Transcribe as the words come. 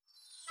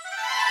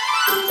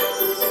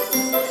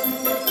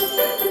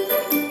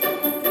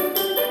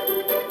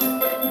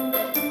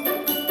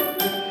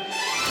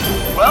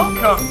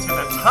Welcome to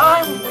the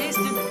Time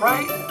Wasted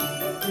Right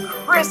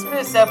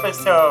Christmas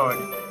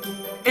episode.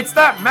 It's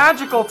that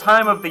magical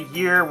time of the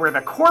year where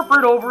the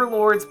corporate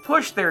overlords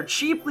push their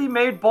cheaply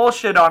made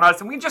bullshit on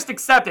us and we just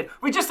accept it.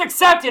 We just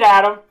accept it,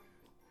 Adam.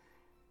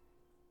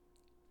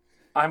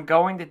 I'm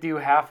going to do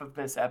half of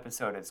this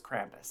episode as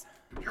Krampus.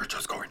 You're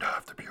just going to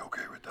have to be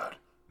okay with that.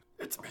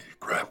 It's me,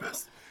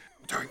 Krampus.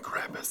 I'm doing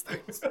Krampus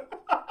things.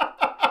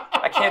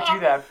 I can't do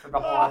that for the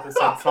whole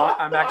episode, so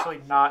I'm actually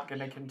not going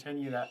to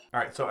continue that. All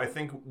right, so I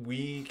think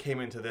we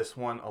came into this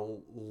one a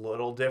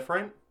little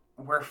different.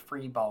 We're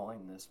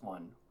freeballing this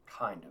one,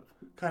 kind of.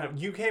 Kind of.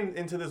 You came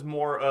into this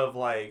more of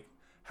like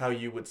how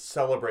you would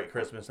celebrate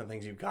Christmas and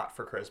things you got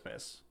for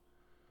Christmas.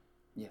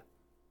 Yeah.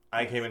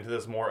 I came into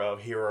this more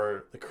of here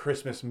are the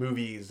Christmas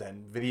movies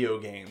and video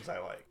games I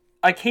like.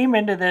 I came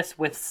into this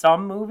with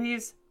some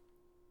movies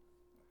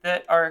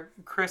that are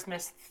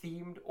Christmas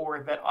themed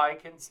or that I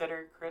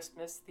consider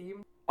Christmas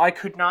themed. I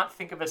could not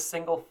think of a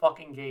single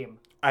fucking game.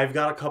 I've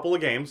got a couple of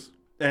games.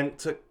 And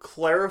to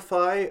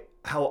clarify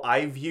how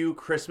I view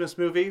Christmas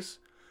movies,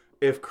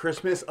 if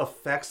Christmas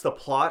affects the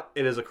plot,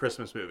 it is a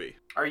Christmas movie.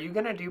 Are you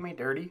going to do me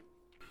dirty?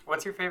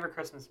 What's your favorite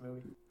Christmas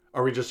movie?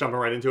 Are we just jumping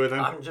right into it then?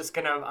 I'm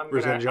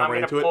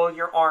gonna pull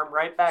your arm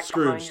right back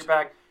behind your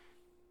back.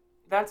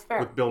 That's fair.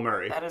 With Bill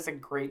Murray. That is a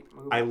great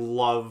movie. I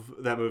love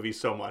that movie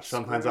so much.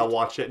 Sometimes I'll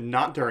watch it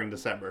not during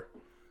December.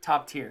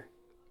 Top tier.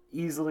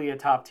 Easily a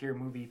top tier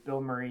movie. Bill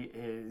Murray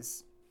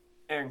is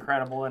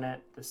incredible in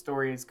it. The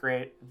story is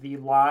great. The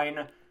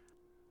line,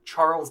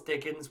 Charles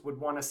Dickens would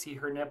want to see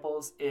her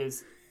nipples,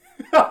 is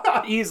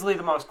easily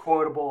the most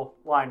quotable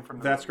line from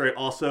the That's movie. great.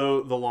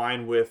 Also, the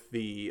line with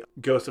the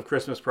Ghost of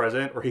Christmas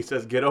Present where he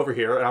says, "Get over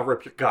here and I'll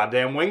rip your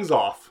goddamn wings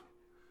off."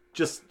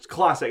 Just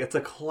classic. It's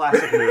a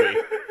classic movie.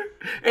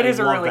 It is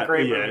a really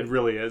great movie. Yeah, it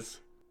really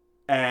is.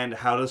 And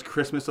how does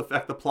Christmas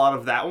affect the plot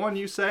of that one,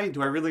 you say?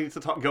 Do I really need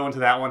to go into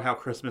that one, how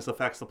Christmas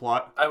affects the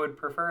plot? I would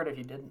prefer it if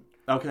you didn't.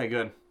 Okay,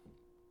 good.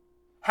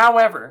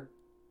 However,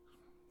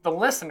 the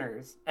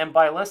listeners, and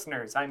by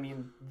listeners, I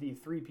mean the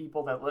 3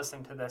 people that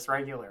listen to this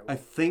regularly. I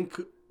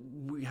think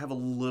we have a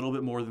little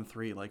bit more than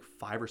 3, like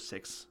 5 or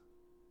 6.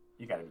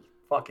 You gotta be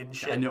fucking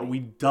shitting I know, me. we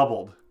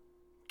doubled.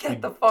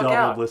 Get the fuck out.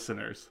 Doubled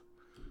listeners.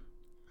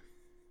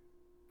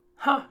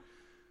 Huh.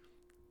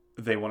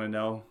 They want to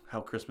know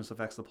how Christmas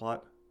affects the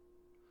plot?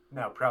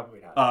 No,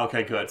 probably not. Oh,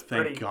 okay, good.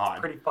 Thank God.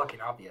 It's pretty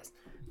fucking obvious.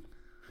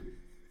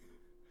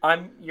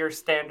 I'm your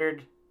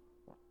standard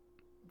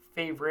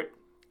favorite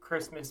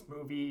Christmas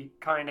movie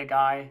kind of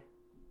guy.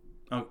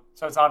 Oh,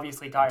 so it's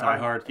obviously Die Hard. Die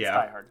Hard, yeah.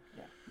 Die Hard,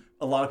 yeah.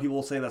 A lot of people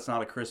will say that's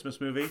not a Christmas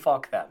movie.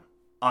 Fuck them.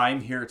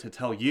 I'm here to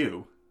tell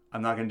you,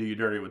 I'm not going to do you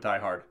dirty with Die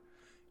Hard.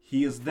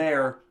 He is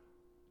there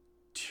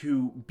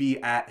to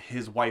be at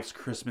his wife's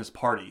Christmas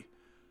party.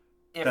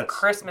 If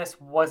Christmas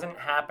wasn't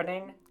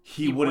happening,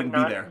 he wouldn't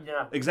not be there.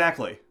 Yeah.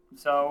 Exactly.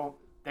 So,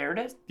 there it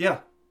is. Yeah.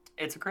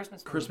 It's a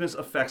Christmas movie. Christmas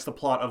affects the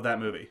plot of that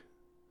movie.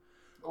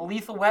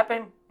 Lethal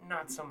Weapon?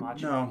 Not so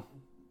much. No.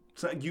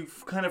 So you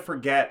kind of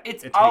forget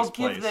I'll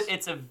give that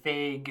it's a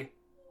vague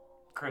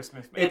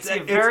Christmas movie. It's a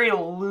very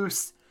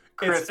loose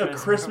Christmas movie. It's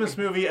a Christmas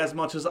movie as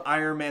much as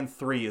Iron Man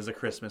 3 is a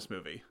Christmas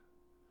movie.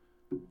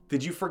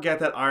 Did you forget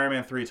that Iron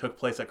Man 3 took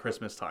place at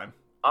Christmas time?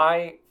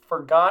 I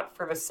forgot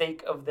for the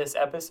sake of this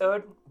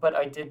episode, but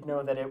I did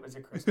know that it was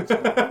a Christmas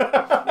movie.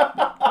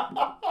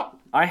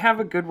 I have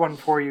a good one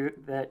for you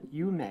that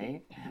you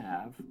may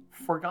have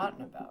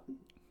forgotten about.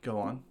 Go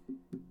on.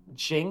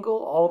 Jingle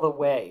All the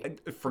Way.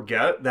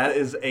 Forget it. That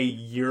is a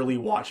yearly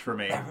watch for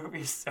me. That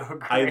movie's so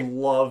great. I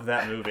love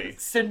that movie.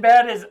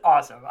 Sinbad is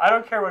awesome. I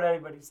don't care what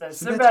anybody says.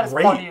 Sinbad is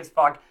funny as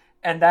fuck.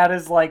 And that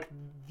is like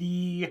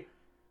the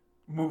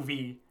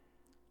movie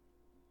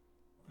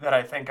that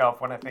I think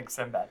of when I think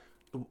Sinbad.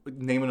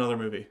 Name another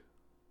movie.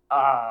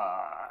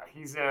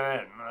 He's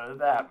in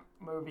that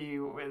movie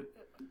with...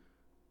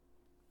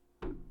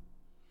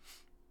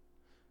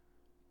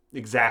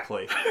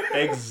 Exactly.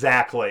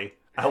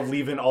 I'll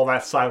leave in all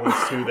that silence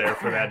too there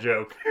for that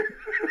joke.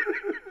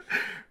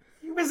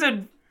 He was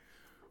in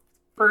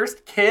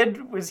First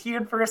Kid. Was he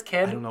in First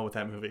Kid? I don't know what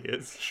that movie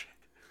is.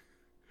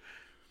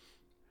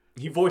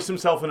 He voiced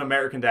himself in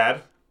American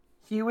Dad.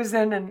 He was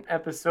in an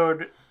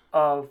episode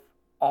of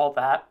All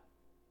That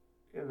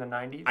in the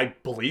 90s. I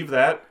believe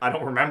that. I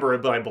don't remember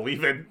it, but I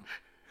believe it.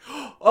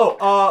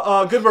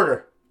 Oh, Good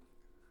Burger.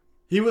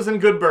 He was in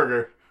Good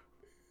Burger.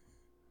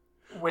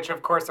 Which,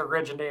 of course,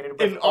 originated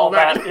with in All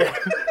That. Yeah.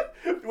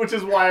 Which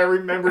is why I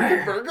remember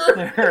Good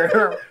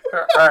Burger.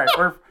 All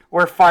right,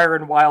 we're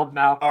firing wild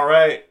now. All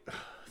right.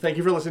 Thank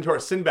you for listening to our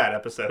Sinbad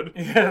episode.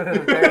 and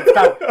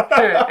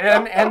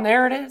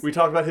there it is. We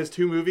talked about his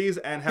 2 movies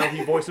and how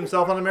he voiced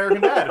himself on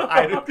American Dad.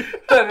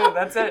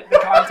 That's it.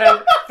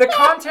 The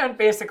content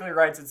basically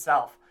writes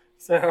itself.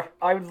 So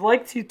I would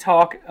like to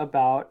talk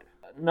about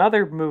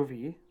another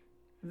movie.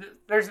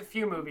 There's a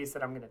few movies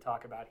that I'm going to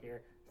talk about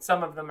here.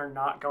 Some of them are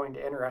not going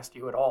to interest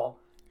you at all.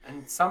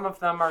 And some of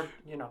them are,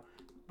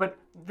 but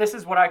this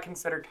is what I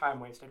consider time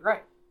wasted,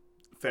 right?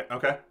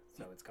 Okay.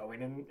 So it's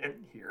going in, and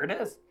here it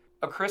is.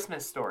 A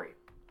Christmas Story.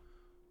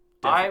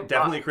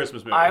 Definitely a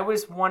Christmas movie. I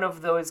was one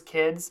of those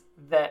kids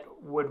that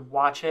would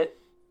watch it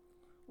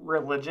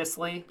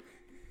religiously.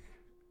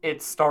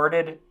 It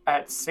started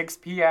at 6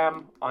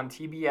 p.m. on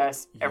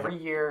TBS every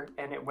year,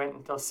 and it went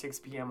until 6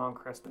 p.m. on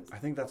Christmas. I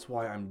think that's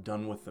why I'm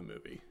done with the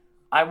movie.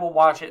 I will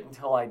watch it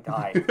until I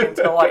die.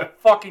 Until I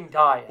fucking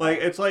die.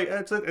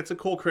 It's a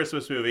cool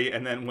Christmas movie,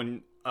 and then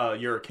when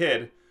you're a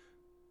kid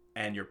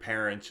and your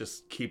parents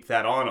just keep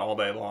that on all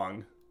day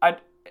long.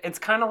 It's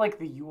kind of like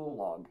the Yule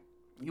log.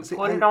 You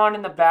put it on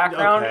in the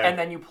background, and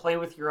then you play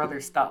with your other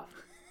stuff.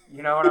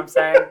 You know what I'm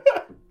saying?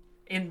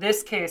 In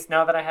this case,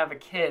 now that I have a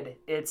kid,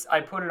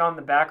 I put it on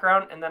the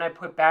background, and then I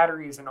put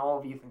batteries in all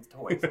of Ethan's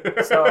toys.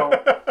 So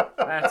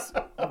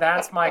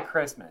that's my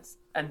Christmas.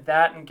 And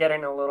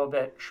getting a little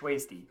bit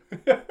schwasty.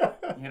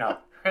 You know,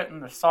 hitting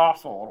the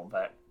sauce a little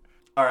bit.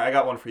 All right, I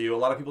got one for you. A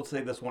lot of people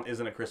say this one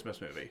isn't a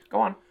Christmas movie. Go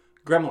on.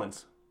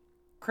 Gremlins.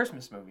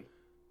 Christmas movie.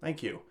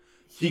 Thank you.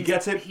 He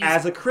gets it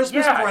as a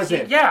Christmas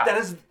present.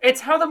 It's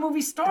how the movie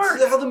starts.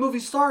 It's how the movie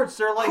starts.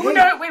 They're like,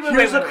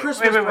 here's a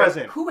Christmas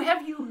present. Who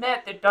have you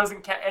met that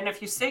doesn't count? And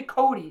if you say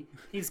Cody,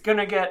 he's going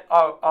to get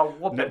a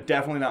whooping. No,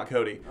 definitely not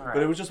Cody. Right.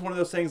 But it was just one of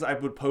those things I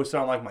would post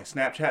on like my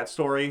Snapchat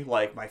story,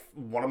 like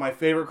one of my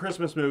favorite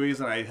Christmas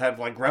movies, and I had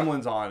like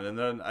Gremlins on, and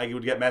then I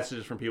would get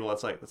messages from people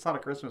that's like, that's not a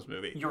Christmas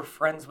movie. You're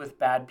friends with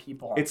bad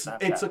people on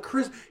Snapchat. It's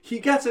a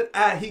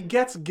he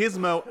gets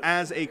Gizmo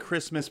as a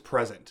Christmas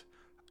present.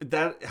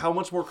 How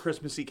much more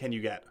Christmassy can you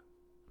get?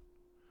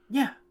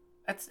 Yeah,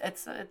 I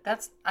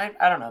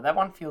don't know. That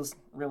one feels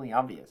really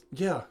obvious.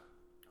 Yeah.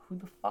 Who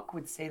the fuck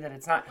would say that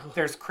it's not?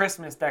 There's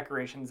Christmas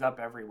decorations up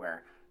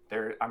everywhere.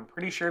 I'm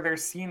pretty sure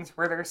there's scenes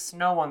where there's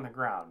snow on the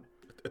ground.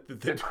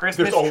 The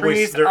Christmas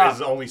trees. There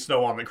is only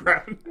snow on the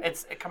ground.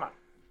 Come on.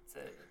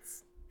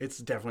 It's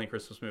definitely a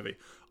Christmas movie.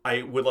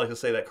 I would like to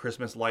say that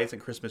Christmas lights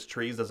and Christmas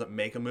trees doesn't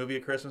make a movie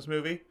a Christmas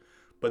movie,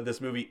 but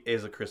this movie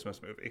is a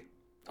Christmas movie.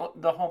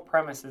 The whole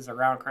premise is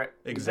around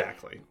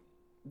exactly.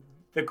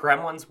 The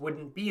Gremlins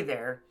wouldn't be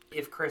there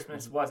if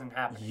Christmas wasn't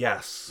happening.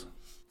 Yes.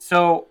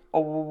 So a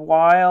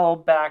while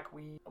back,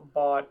 we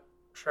bought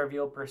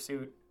Trivial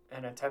Pursuit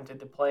and attempted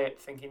to play it,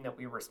 thinking that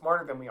we were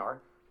smarter than we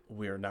are.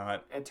 We're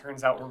not. It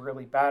turns out we're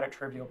really bad at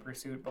Trivial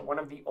Pursuit. But one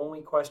of the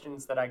only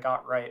questions that I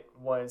got right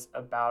was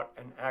about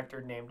an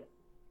actor named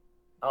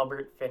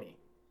Albert Finney.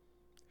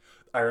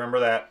 I remember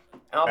that,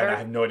 and I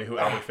have no idea who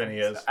Albert Finney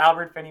is. So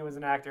Albert Finney was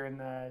an actor in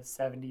the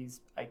 70s.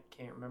 I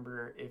can't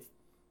remember if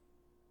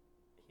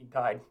he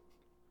died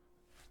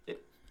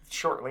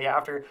shortly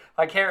after.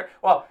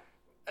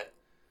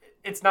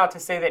 It's not to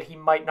say that he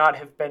might not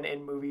have been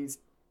in movies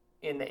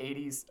in the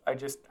 80s.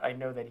 I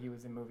know that he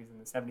was in movies in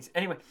the 70s.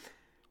 Anyway,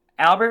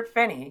 Albert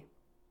Finney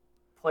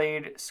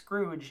played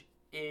Scrooge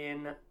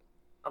in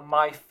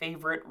my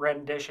favorite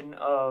rendition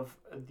of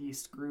the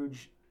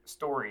Scrooge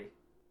story.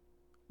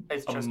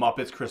 It's just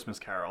Muppets Christmas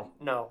Carol.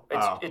 No,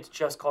 it's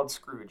just called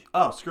Scrooge.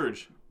 Oh,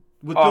 Scrooge.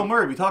 With Bill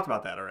Murray, we talked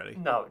about that already.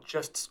 No,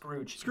 just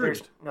Scrooge.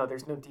 Scrooge.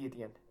 There's no D at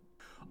the end.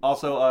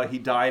 Also, he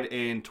died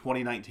in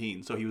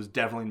 2019, so he was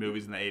definitely in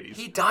movies in the 80s.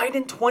 He died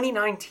in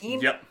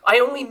 2019? Yep. I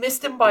only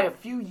missed him by a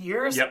few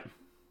years? Yep.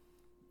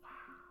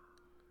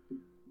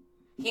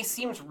 He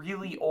seems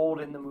really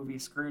old in the movie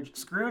Scrooge.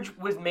 Scrooge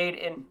was made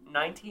in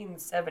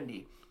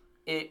 1970.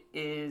 It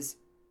is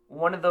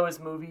one of those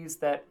movies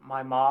that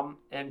my mom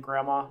and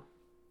grandma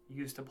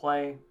used to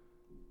play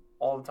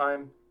all the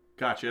time.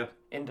 Gotcha.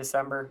 In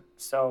December,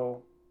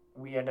 so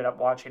we ended up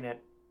watching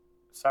it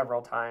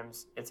several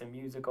times. It's a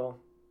musical.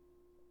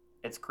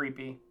 It's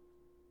creepy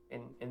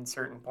in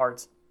certain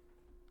parts.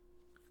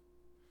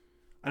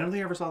 I don't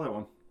think I ever saw that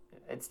one.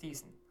 It's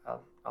decent.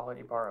 I'll let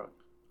you borrow it.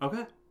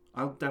 Okay.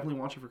 I'll definitely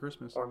watch it for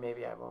Christmas. Or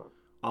maybe I won't.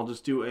 I'll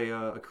just do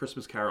a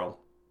Christmas Carol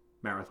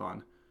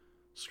marathon.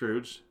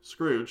 Scrooge,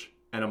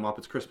 and a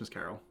Muppets Christmas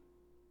Carol.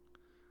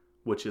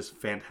 Which is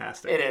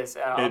fantastic. It is.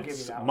 I'll give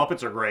you that one.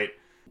 Muppets are great.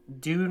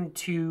 Due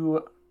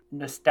to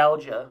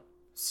nostalgia,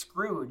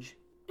 Scrooge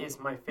is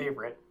my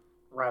favorite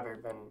rather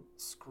than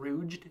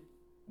Scrooged,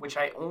 which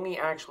I only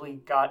actually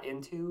got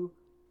into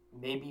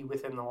maybe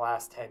within the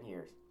last 10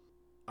 years.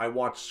 I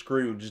watched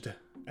Scrooged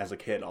as a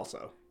kid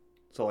also.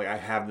 So I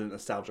have the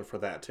nostalgia for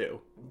that too.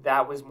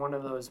 That was one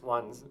of those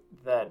ones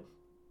that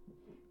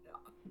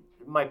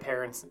my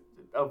parents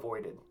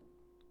avoided.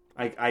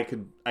 I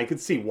could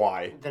see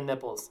why. The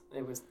nipples.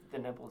 It was the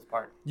nipples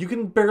part. You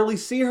can barely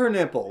see her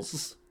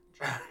nipples.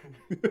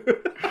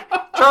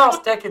 Charles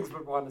Dickens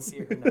would want to see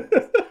her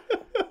nipples.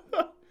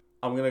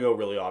 I'm going to go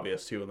really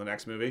obvious too in the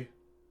next movie.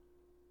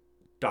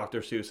 Dr.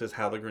 Seuss's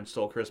How the Grinch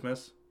Stole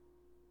Christmas.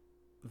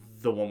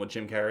 The one with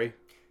Jim Carrey.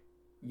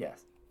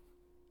 Yes.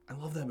 I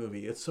love that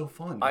movie. It's so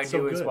fun. I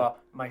do as well.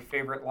 My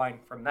favorite line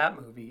from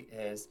that movie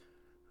is,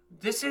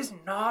 "This is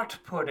not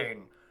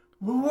pudding.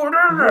 What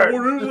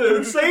is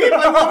it?" See?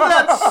 I love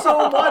that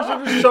so much.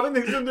 I'm just shoving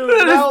things into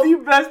his mouth. That is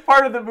the best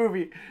part of the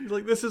movie. He's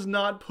like, "This is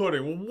not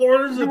pudding."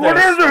 What is it? What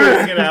is it?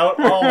 Spitting it out.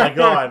 Oh my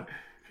god.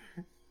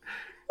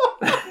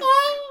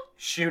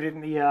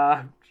 Shooting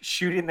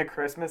the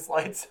Christmas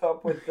lights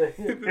up with the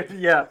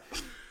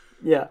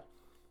yeah.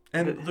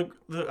 And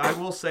I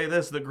will say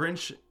this, the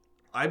Grinch,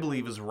 I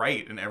believe, is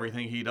right in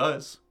everything he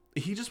does.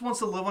 He just wants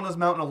to live on his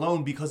mountain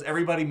alone because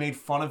everybody made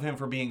fun of him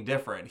for being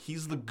different.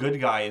 He's the good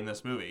guy in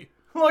this movie.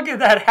 Look at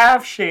that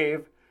half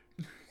shave.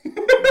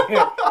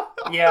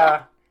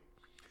 Yeah.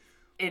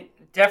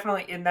 It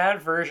definitely, in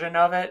that version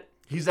of it.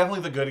 He's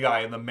definitely the good guy,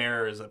 and the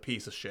mayor is a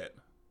piece of shit.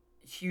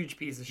 Huge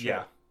piece of shit.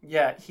 Yeah.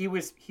 Yeah, he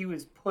was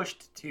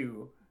pushed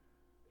to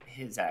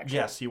his actions.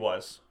 Yes, he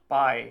was.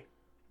 By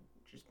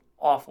just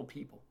awful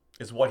people.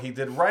 Is what he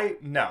did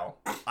right? No.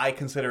 I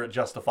consider it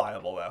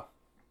justifiable,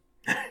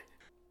 though.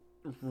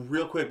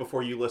 Real quick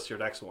before you list your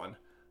next one.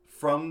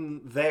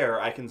 From there,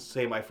 I can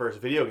say my first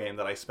video game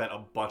that I spent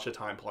a bunch of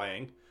time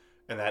playing,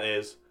 and that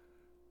is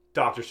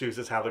Dr.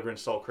 Seuss's How the Grinch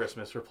Stole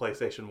Christmas for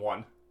PlayStation 1.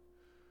 I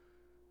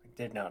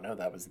did not know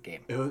that was the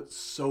game. It was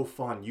so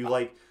fun.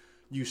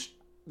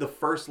 The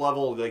first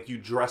level, like, you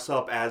dress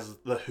up as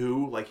the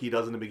Who, like he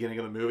does in the beginning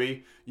of the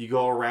movie. You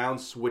go around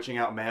switching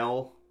out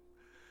mail.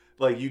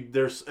 Like,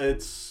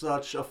 it's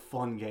such a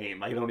fun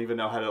game. I don't even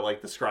know how to,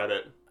 like, describe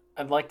it.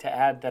 I'd like to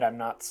add that I'm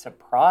not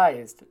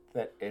surprised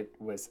that it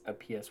was a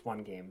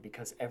PS1 game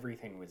because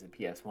everything was a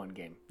PS1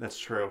 game. That's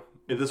true.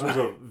 This was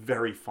a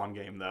very fun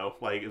game, though.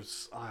 Like, it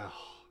was...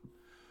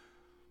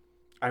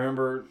 I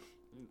remember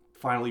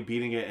finally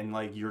beating it, and,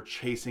 like, you're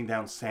chasing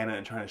down Santa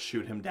and trying to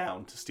shoot him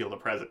down to steal the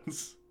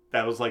presents.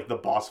 That was, like, the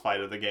boss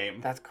fight of the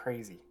game. That's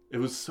crazy. It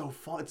was so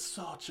fun. It's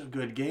such a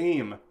good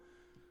game.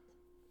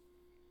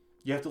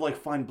 You have to, like,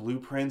 find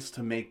blueprints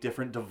to make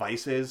different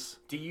devices.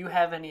 Do you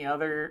have any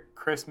other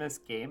Christmas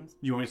games?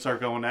 You want me to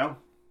start going now?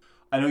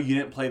 I know you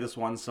didn't play this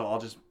one, so I'll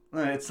just...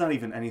 It's not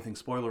even anything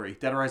spoilery.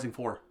 Dead Rising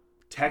 4.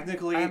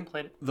 Technically, I haven't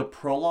played it. The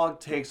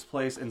prologue takes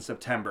place in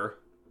September.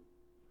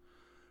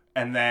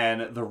 And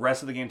then the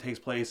rest of the game takes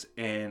place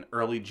in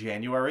early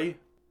January.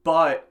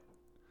 But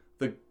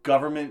the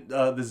government,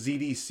 the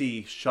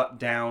ZDC, shut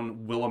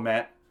down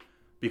Willamette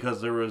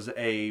because there was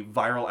a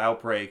viral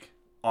outbreak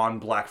on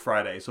Black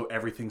Friday, so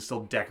everything's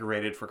still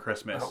decorated for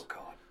Christmas. Oh,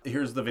 God.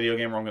 Here's the video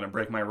game where I'm going to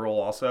break my rule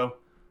also.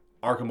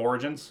 Arkham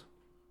Origins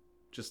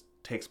just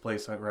takes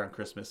place around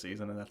Christmas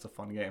season, and that's a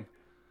fun game.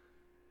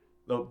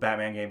 The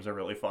Batman games are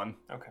really fun.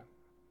 Okay.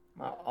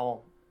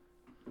 I'll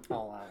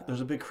allow that.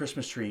 There's a big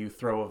Christmas tree you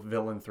throw a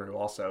villain through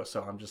also,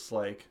 so I'm just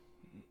like...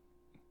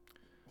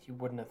 You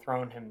wouldn't have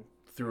thrown him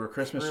through a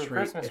Christmas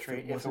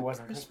tree if it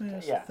wasn't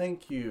Christmas. Yeah.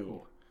 Thank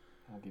you.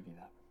 I'll give you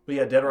that. But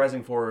yeah, Dead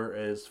Rising 4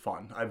 is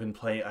fun.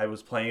 I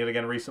was playing it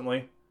again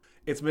recently.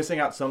 It's missing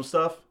out some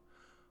stuff.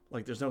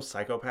 Like, there's no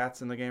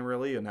psychopaths in the game,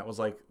 really, and that was,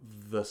 like,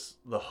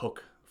 the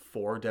hook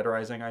for Dead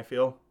Rising, I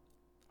feel.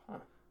 Huh.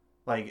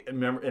 Like,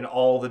 remember, in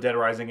all the Dead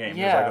Rising games,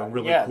 there's, like, a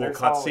really cool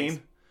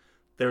cutscene.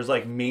 There's,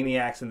 like,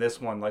 maniacs in this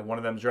one. Like, one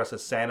of them dressed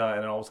as Santa,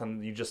 and then all of a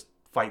sudden you just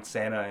fight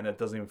Santa, and it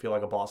doesn't even feel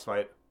like a boss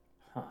fight.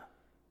 Huh.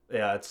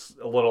 Yeah, it's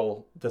a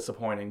little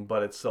disappointing,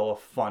 but it's still a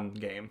fun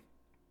game.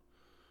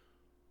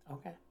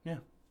 Okay. Yeah.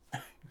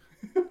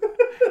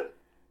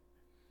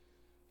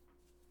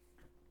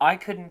 I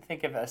couldn't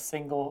think of a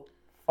single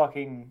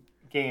fucking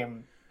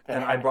game that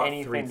and had I brought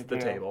anything 3 to to the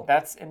do. table.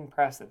 That's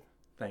impressive.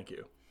 Thank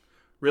you.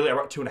 Really, I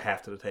brought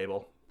 2.5 to the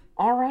table.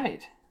 All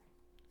right.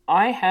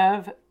 I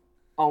have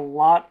a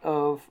lot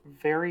of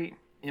very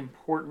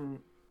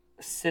important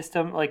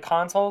system, like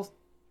consoles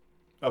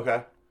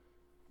Okay.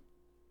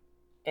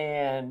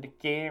 and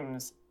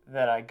games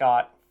that I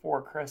got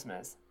for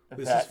Christmas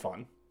This that is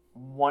fun.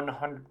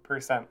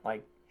 100%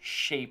 like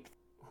shaped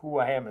who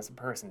I am as a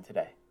person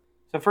today.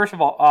 So first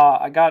of all,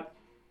 I got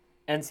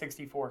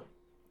N64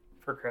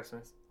 for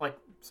Christmas, like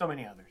so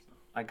many others.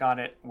 I got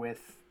it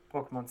with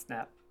Pokemon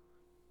Snap.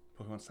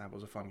 Pokemon Snap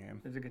was a fun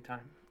game. It was a good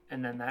time.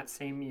 And then that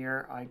same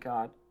year, I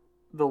got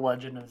The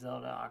Legend of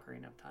Zelda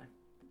Ocarina of Time.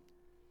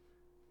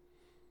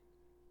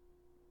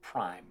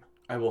 Prime.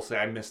 I will say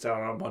I missed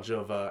out on a bunch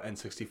of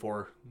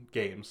N64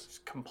 games.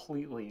 Just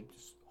completely,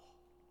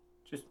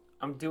 just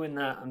I'm doing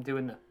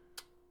the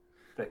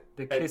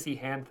kissy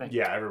hand thing.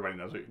 Yeah, everybody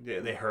knows it. Yeah,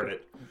 they heard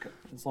it. Okay,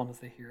 as long as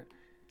they hear it.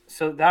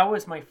 So that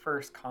was my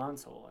first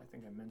console. I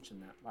think I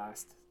mentioned that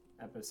last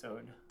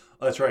episode.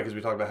 Oh, that's right, because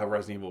we talked about how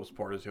Resident Evil was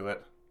ported to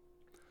it.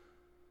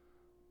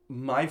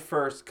 My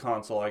first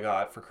console I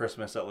got, for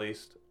Christmas at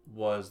least,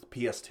 was the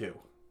PS2.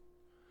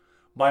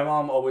 My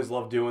mom always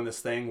loved doing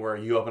this thing where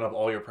you open up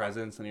all your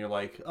presents and you're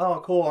like,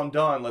 oh, cool, I'm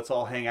done. Let's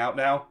all hang out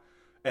now.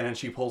 And then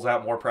she pulls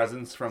out more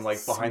presents from,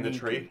 like, behind the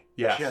tree.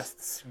 Yeah.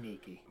 Just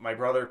sneaky. My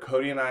brother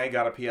Cody and I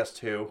got a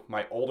PS2.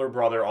 My older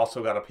brother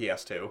also got a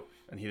PS2.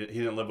 And he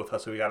didn't live with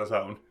us, so he got his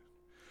own.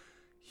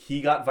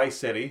 He got Vice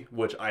City,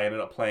 which I ended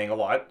up playing a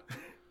lot.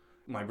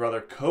 My brother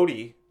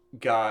Cody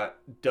got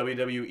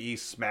WWE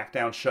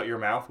SmackDown Shut Your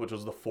Mouth, which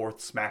was the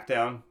 4th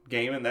SmackDown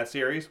game in that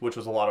series, which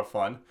was a lot of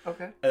fun.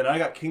 Okay. And then I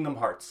got Kingdom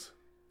Hearts,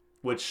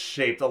 which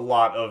shaped a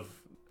lot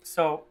of...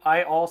 So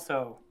I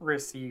also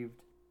received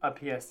a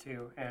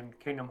PS2 and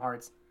Kingdom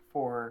Hearts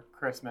for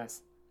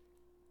Christmas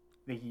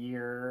the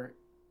year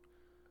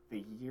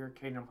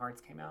Kingdom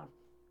Hearts came out.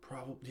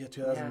 Probably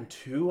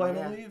 2002, I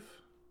believe.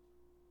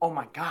 Oh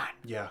my god.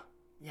 Yeah.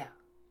 Yeah.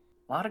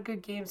 A lot of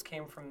good games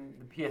came from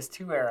the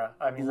PS2 era.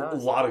 I mean, that A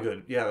was... lot of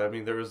good. Yeah, I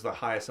mean, there was the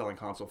highest selling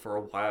console for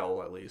a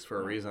while, at least,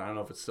 for a reason. I don't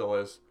know if it still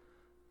is.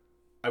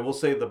 I will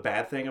say the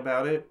bad thing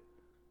about it,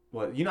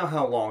 well, you know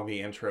how long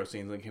the intro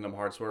scenes in Kingdom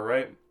Hearts were,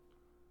 right?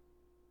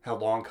 How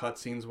long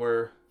cutscenes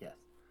were? Yes.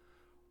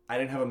 I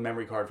didn't have a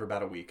memory card for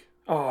about a week.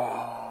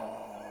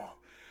 Oh.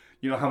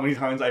 You know how many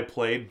times I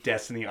played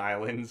Destiny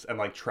Islands and,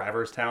 like,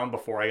 Traverse Town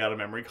before I got a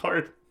memory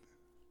card?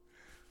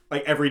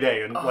 Like, every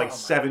day, and, like,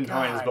 7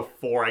 times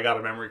before I got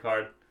a memory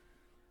card.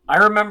 I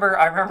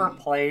remember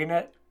playing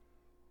it,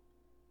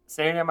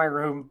 staying in my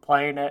room,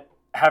 playing it,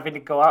 having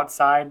to go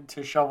outside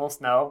to shovel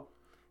snow,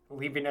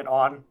 leaving it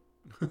on.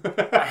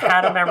 I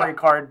had a memory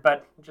card,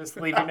 but just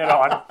leaving it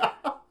on.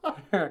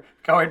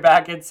 Going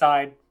back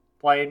inside,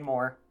 playing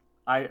more.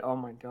 Oh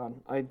my god,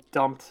 I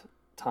dumped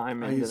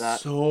time into that.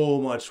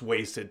 So much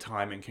wasted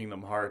time in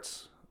Kingdom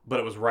Hearts, but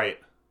it was right.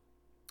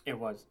 It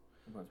was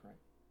right.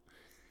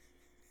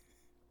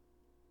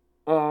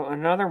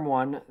 Another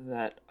one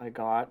that I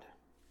got,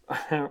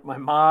 my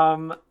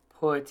mom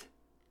put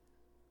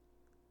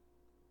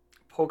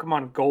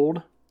Pokemon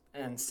Gold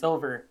and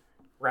Silver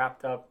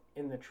wrapped up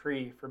in the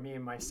tree for me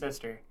and my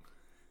sister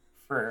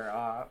for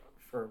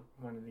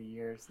one of the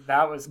years.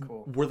 That was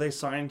cool. Were they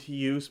signed to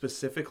you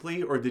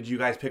specifically, or did you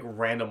guys pick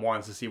random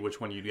ones to see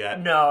which one you'd get?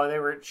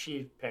 No,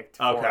 she picked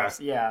for okay. us.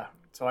 Yeah.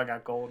 So I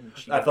got gold and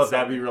she I got thought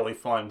silver. that'd be really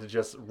fun to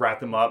just wrap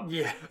them up.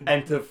 Yeah.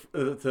 And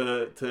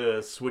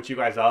to switch you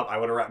guys up, I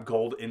would have wrapped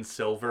gold in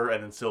silver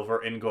and then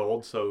silver in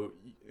gold, so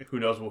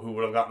who knows who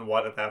would have gotten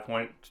what at that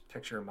point. Just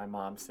picture my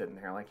mom sitting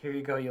there like, here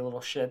you go, you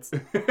little shits.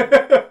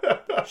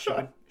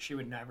 She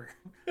would never.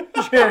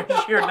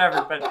 she would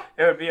never, but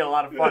it would be a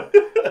lot of fun.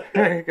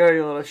 Here you go,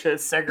 you little shit,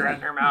 cigarette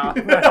in her mouth.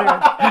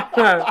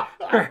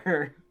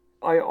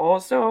 I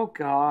also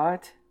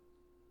got...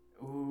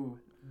 Ooh,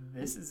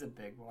 this is a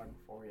big one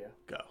for you.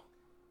 Go.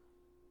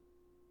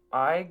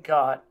 I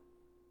got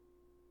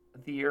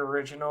the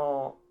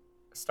original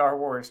Star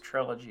Wars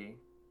trilogy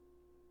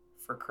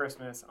for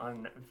Christmas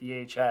on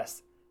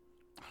VHS.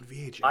 On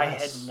VHS? I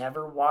had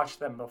never watched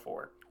them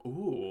before.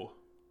 Ooh.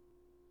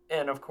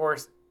 And of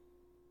course,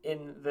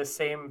 in the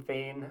same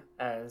vein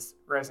as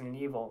Resident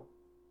Evil,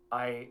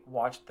 I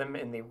watched them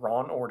in the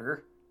wrong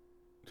order.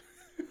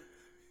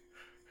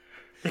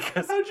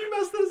 Because how'd you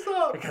mess this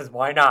up? Because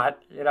why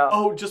not? You know.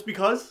 Oh, just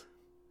because?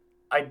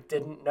 I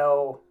didn't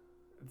know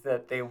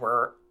that they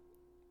were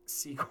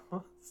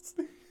sequels.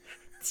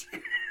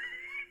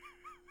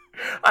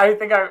 I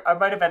think I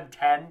might have been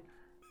 10.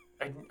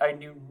 I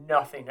knew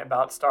nothing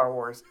about Star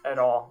Wars at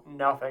all.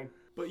 Nothing.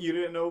 But you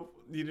didn't know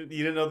you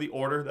didn't know the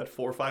order that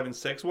 4, 5, and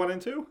 6 went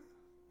into?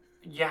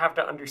 You have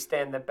to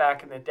understand that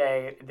back in the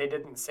day, they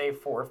didn't say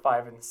 4,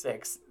 5, and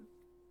 6.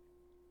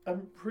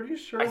 I'm pretty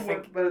sure I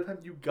think by the time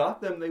you got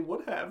them, they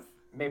would have.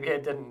 Maybe I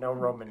didn't know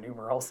Roman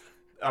numerals.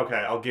 Okay,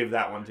 I'll give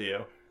that one to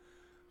you.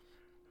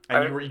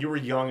 And you were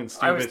young and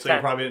stupid, so 10.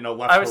 you probably didn't know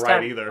left to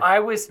right 10. either.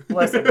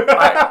 Listen,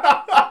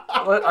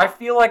 I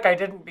feel like I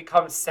didn't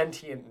become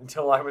sentient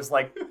until I was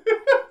like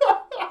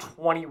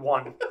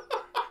 21.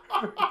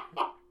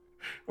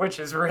 Which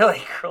is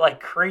really like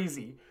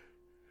crazy.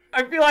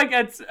 I feel like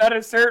at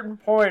a certain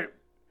point,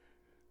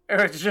 it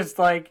was just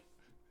like,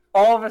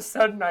 all of a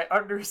sudden I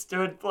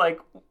understood like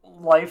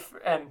life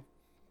and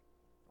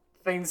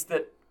things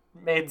that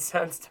made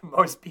sense to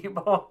most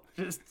people.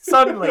 Just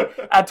suddenly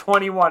at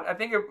 21. I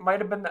think it might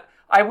have been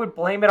I would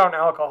blame it on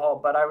alcohol,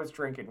 but I was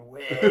drinking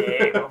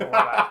way before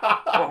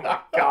that. Oh my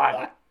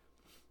god.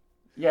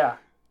 Yeah.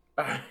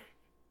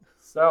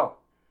 So,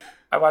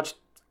 I watched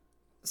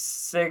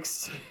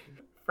 6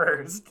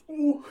 first.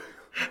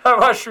 I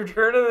watched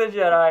Return of the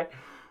Jedi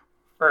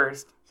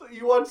first. So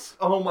you watched...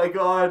 Oh my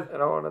god. I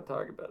don't want to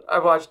talk about it. I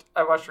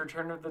watched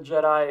Return of the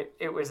Jedi.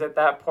 It was at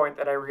that point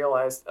that I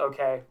realized,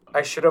 okay,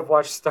 I should have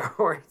watched Star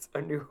Wars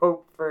A New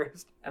Hope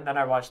first. And then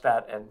I watched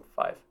that and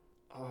 5.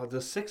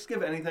 Does 6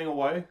 give anything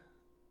away?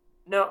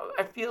 No,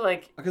 I feel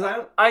like...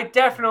 Because I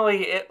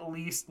definitely at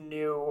least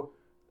knew...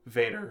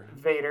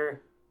 Vader.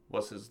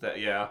 Was his...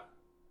 Yeah.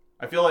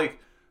 I feel like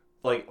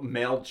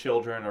male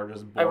children are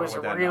just born with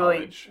that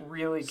knowledge.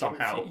 Really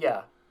somehow.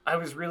 Yeah. I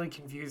was really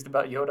confused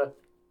about Yoda.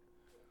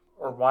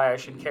 Or why I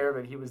should care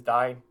that he was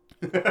dying.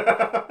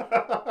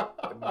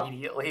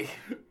 Immediately.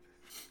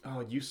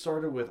 Oh, you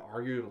started with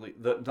arguably,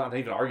 not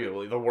even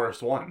arguably, the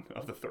worst one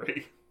of the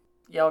 3.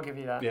 Yeah, I'll give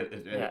you that.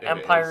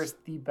 Empire is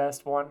the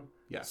best one.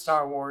 Yes.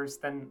 Star Wars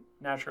then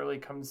naturally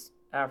comes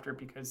after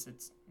because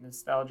it's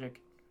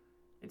nostalgic.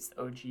 It's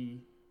the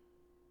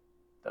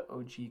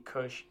OG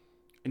Kush.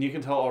 And you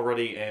can tell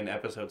already in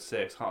episode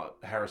 6,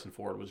 Harrison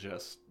Ford was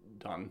just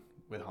done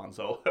with Han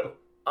Solo.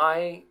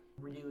 I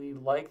really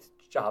liked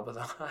Jabba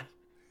the Hutt.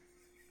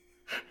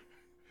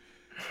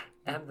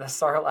 And the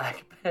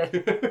Sarlacc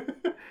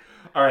pit.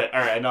 All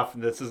right, enough.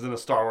 This isn't a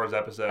Star Wars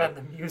episode. And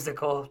the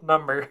musical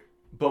number.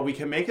 But we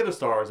can make it a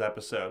Star Wars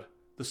episode.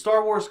 The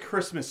Star Wars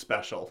Christmas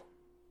special.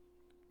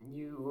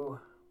 You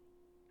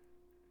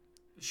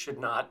should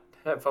not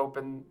have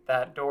opened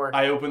that door.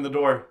 I opened the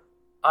door.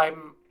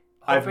 I'm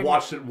I've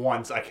watched it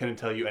once. I couldn't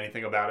tell you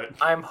anything about it.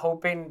 I'm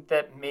hoping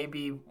that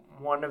maybe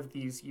one of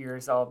these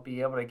years I'll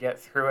be able to get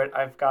through it.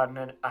 I've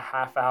gotten a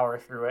half hour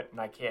through it, and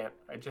I can't.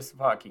 I just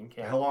fucking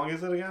can't. How long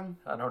is it again?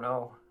 I don't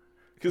know.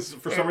 Because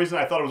for some reason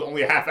I thought it was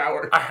only a half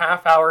hour. A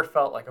half hour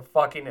felt like a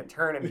fucking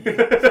eternity.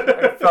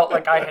 It felt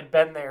like I had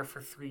been there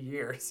for 3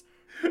 years.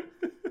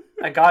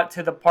 I got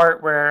to the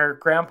part where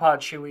Grandpa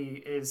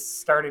Chewie is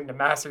starting to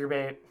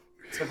masturbate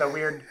to the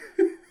weird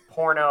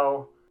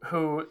porno.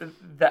 Who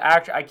the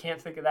actor? I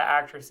can't think of the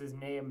actress's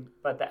name,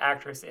 but the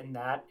actress in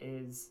that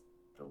is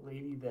the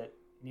lady that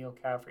Neil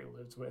Caffrey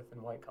lives with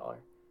in White Collar.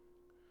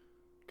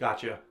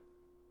 Gotcha.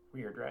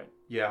 Weird, right?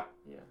 Yeah.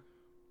 Yeah.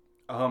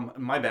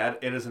 My bad.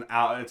 It is an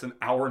hour. It's an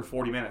hour and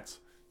 40 minutes.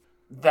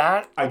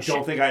 That I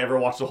don't think I ever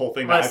watched the whole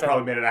thing. Listen, I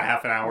probably made it a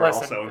half an hour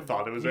also and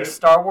thought it was the it.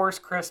 Star Wars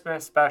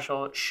Christmas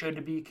special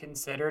should be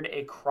considered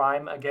a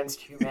crime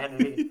against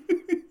humanity.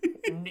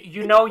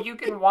 You know, you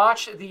can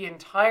watch the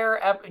entire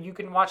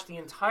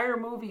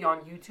movie on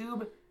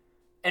YouTube,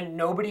 and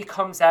nobody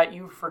comes at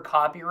you for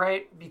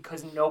copyright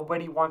because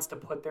nobody wants to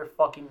put their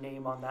fucking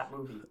name on that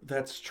movie.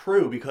 That's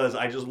true, because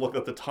I just looked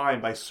at the time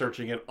by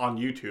searching it on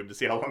YouTube to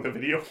see how long the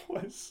video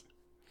was.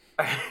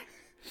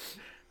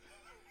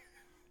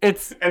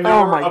 It's and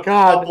there were a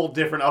couple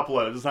different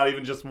uploads. It's not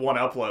even just one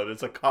upload.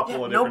 It's a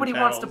couple of different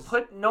channels.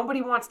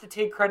 Nobody wants to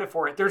take credit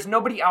for it. There's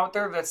nobody out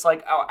there that's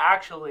like, oh,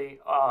 actually,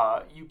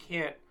 you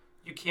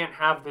can't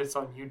have this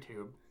on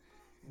YouTube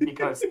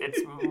because it's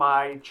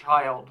my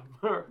child,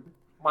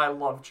 my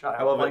love child.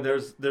 I love it.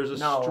 There's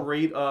a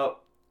straight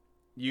up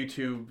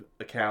YouTube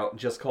account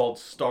just called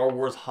Star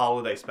Wars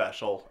Holiday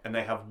Special, and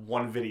they have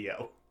one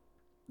video.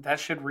 That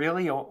should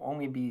really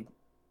only be.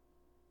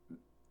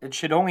 It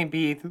should only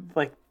be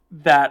like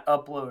that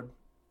upload,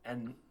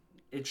 and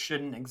it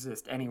shouldn't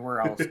exist anywhere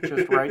else.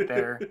 Just right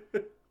there,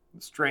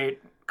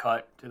 straight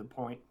cut to the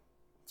point.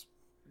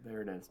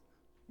 There it is.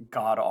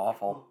 God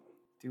awful.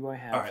 Do I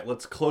have? All right,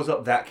 let's close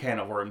up that can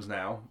of worms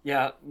now.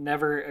 Yeah,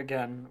 never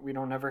again. We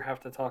don't ever have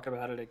to talk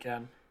about it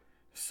again.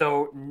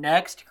 So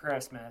next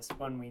Christmas,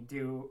 when we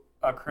do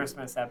a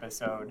Christmas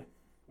episode,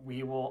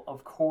 we will,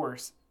 of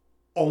course,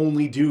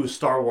 only do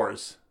Star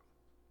Wars.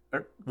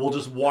 We'll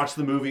just watch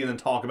the movie and then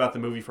talk about the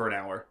movie for an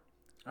hour.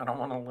 I don't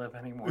want to live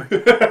anymore.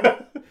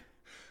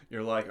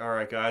 You're like, all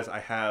right, guys, I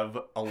have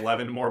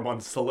 11 more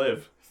months to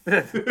live.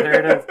 There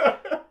it is.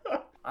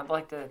 I'd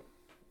like to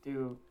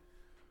do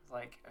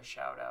like a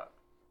shout out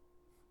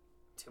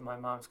to my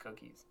mom's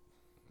cookies.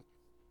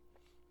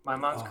 My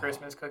mom's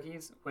Christmas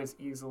cookies was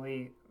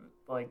easily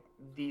like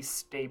the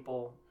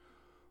staple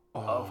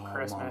of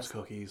Christmas. Mom's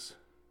cookies.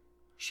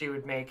 She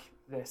would make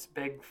this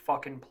big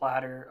fucking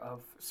platter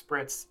of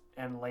spritz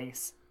and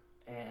lace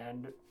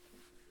and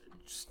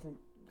just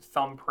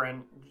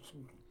thumbprint.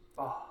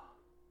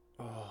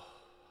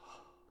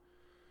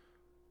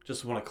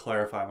 Just want to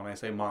clarify, when I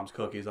say mom's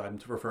cookies, I'm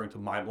referring to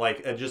my,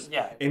 like, just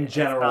yeah, in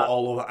general,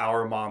 all of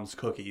our mom's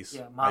cookies.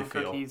 Yeah, mom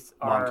cookies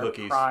are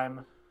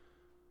prime.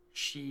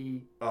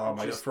 Oh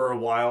my god! For a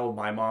while,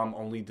 my mom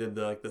only did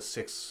the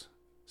six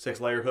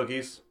layer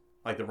cookies,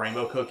 like the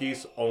rainbow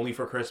cookies, only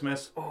for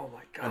Christmas. Oh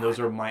my god! And those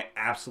are my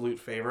absolute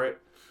favorite.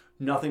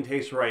 Nothing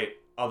tastes right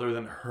other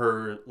than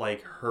her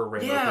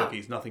rainbow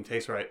cookies. Nothing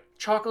tastes right.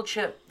 Chocolate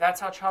chip.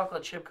 That's how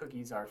chocolate chip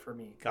cookies are for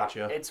me.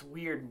 Gotcha. It's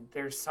weird.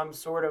 There's some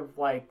sort of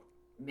like,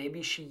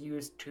 maybe she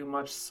used too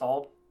much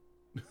salt.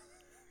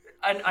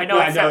 I know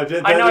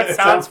it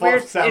sounds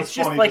weird. It's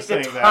just like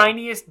the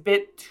tiniest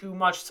bit too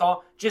much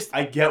salt.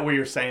 I get what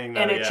you're saying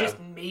now, and it just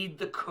made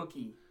the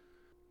cookie.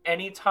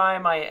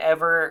 Anytime I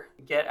ever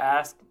get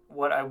asked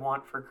what I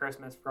want for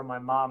Christmas from my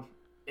mom,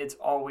 it's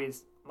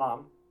always,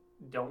 Mom,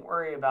 don't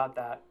worry about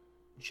that.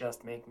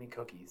 Just make me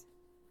cookies.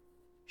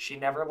 She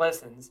never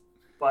listens,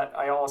 but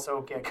I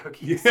also get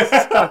cookies.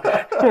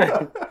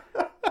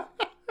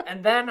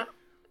 And then,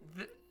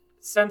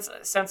 since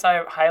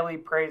I highly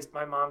praised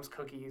my mom's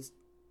cookies,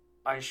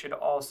 I should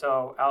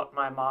also out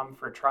my mom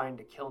for trying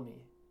to kill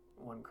me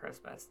one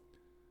Christmas.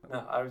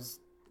 No, I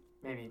was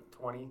maybe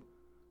 20.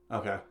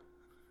 Okay.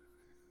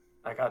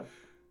 I got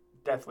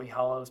Deathly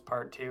Hallows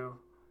Part 2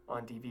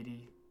 on DVD.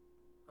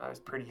 I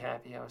was pretty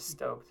happy. I was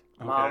stoked.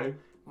 Okay.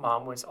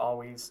 Mom was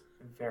always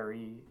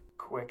very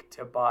quick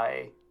to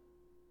buy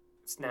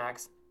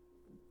snacks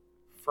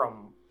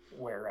from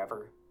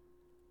wherever.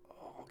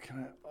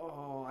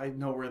 I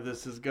know where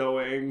this is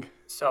going.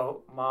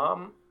 So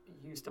Mom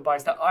used to buy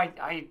stuff.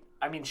 I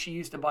mean, she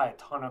used to buy a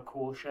ton of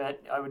cool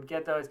shit. I would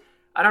get those.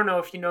 I don't know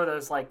if you know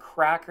those like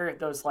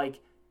those like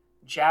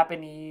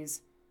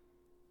Japanese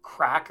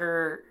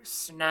cracker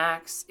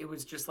snacks. It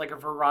was just like a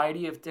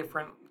variety of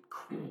different,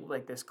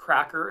 like this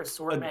cracker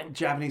assortment.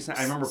 Japanese snack.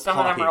 I remember some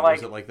Pocky. Of them are like,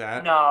 was it like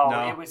that?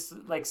 No, it was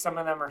like some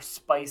of them are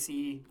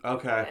spicy.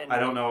 Okay, I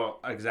don't know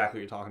exactly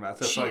what you're talking about.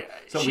 So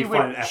she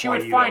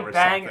would find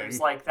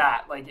bangers like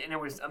that, and it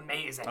was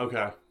amazing.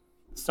 Okay.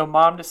 So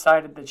Mom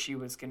decided that she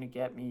was going to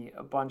get me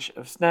a bunch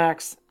of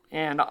snacks,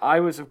 and I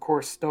was, of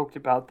course, stoked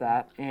about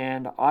that.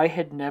 And I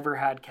had never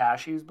had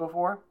cashews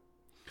before.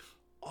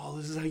 Oh,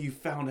 this is how you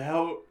found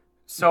out?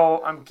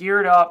 So I'm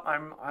geared up.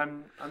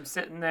 I'm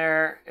sitting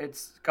there.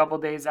 It's a couple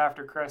days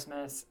after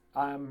Christmas.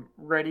 I'm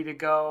ready to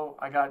go.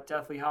 I got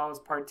Deathly Hallows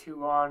Part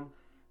 2 on.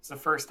 It's the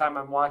first time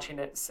I'm watching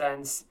it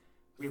since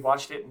we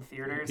watched it in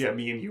theaters. Yeah,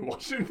 me and you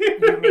watched it.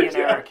 You, me, and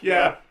Eric.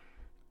 Yeah.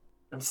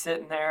 I'm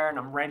sitting there and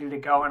I'm ready to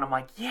go, and I'm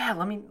like, yeah,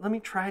 let me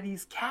try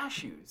these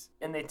cashews,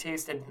 and they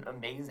tasted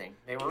amazing.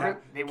 They were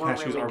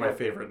Cashews really are good. my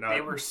favorite nut.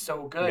 They were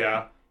so good.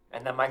 Yeah.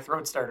 And then my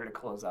throat started to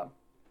close up,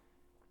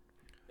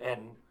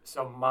 and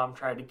so Mom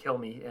tried to kill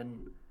me,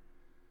 and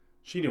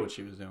She knew what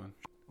she was doing.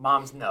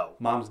 moms know.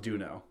 Moms do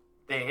know.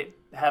 They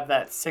have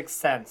that sixth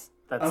sense.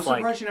 That's I'm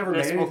surprised you never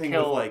made anything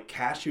with like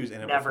cashews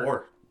in it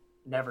before.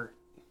 Never.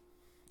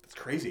 That's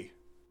crazy.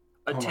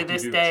 To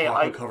this day,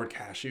 chocolate covered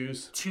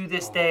cashews. To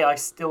this day, I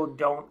still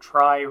don't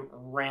try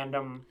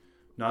random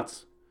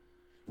Nuts.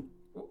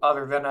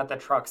 other than at the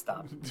truck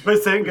stop.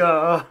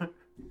 Bazinga!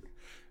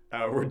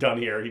 We're done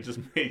here. He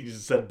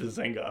just said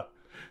Bazinga.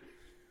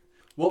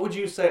 What would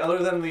you say, other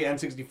than the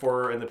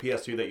N64 and the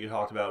PS2 that you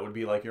talked about, would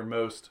be like your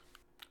most,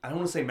 I don't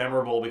want to say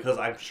memorable, because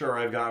I'm sure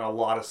I've gotten a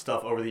lot of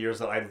stuff over the years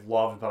that I've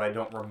loved, but I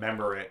don't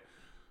remember it.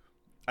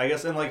 I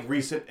guess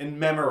in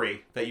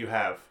memory that you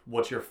have,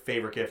 what's your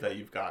favorite gift that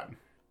you've gotten?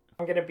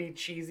 I'm going to be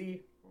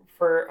cheesy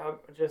for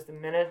just a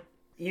minute.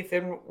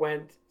 Ethan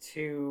went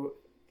to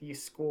the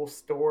school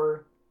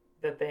store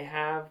that they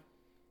have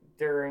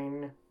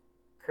during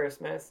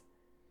Christmas,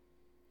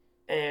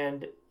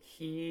 and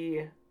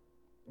he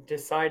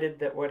decided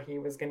that what he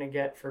was going to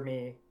get for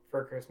me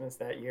for Christmas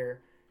that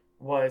year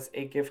was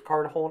a gift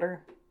card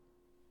holder.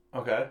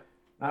 Okay.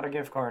 Not a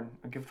gift card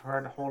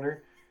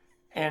holder.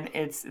 And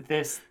it's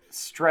this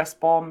stress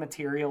ball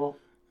material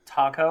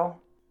taco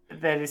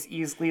that is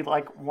easily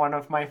like one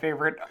of my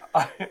favorite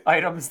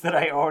items that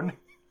I own.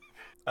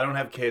 I don't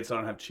have kids, so I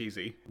don't have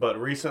cheesy. But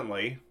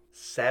recently,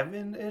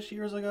 7-ish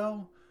years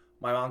ago,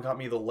 my mom got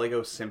me the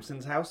Lego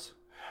Simpsons house,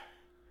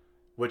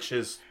 which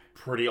is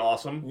pretty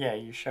awesome. Yeah,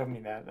 you showed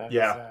me that.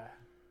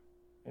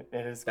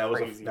 It is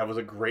crazy. That was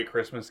a great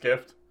Christmas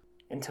gift.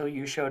 Until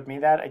you showed me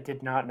that, I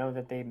did not know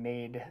that they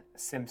made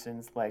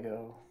Simpsons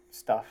Lego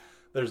stuff.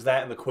 There's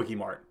that in the Quickie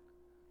Mart.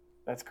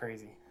 That's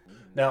crazy.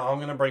 Now, I'm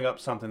going to bring up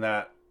something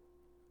that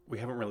we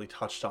haven't really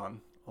touched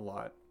on a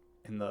lot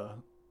in the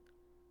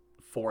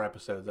 4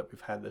 episodes that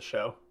we've had this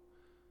show.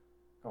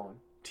 Go on.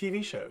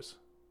 TV shows.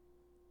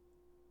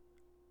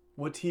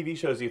 What TV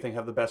shows do you think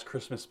have the best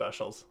Christmas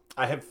specials?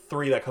 I have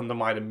 3 that come to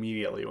mind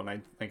immediately when I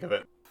think of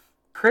it.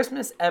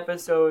 Christmas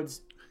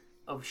episodes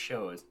of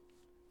shows.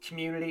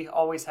 Community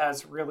always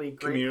has really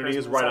great Community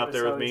Christmas is right episodes. up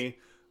there with me.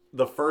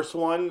 The first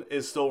one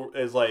is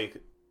like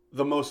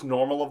the most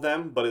normal of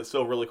them, but it's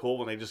still really cool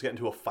when they just get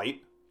into a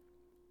fight.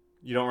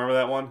 You don't remember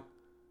that one?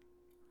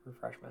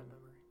 Refresh my memory.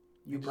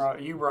 You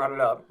brought it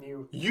up.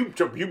 You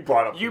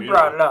brought up. You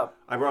brought it up.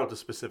 I brought up the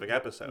specific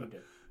episode.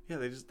 You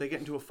did. Yeah, they get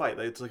into a fight.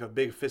 It's like a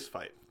big fist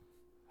fight.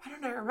 Why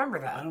don't I remember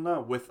that? I don't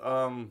know. With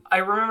I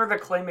remember the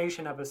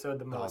claymation episode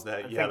the most. the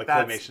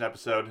claymation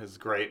episode is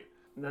great.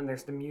 And then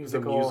there's the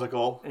musical. The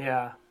musical.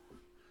 Yeah.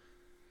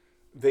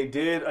 They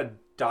did a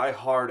Die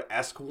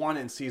Hard-esque one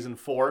in season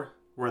 4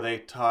 where they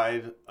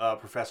tied a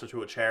professor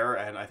to a chair,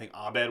 and I think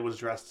Abed was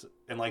dressed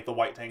in like the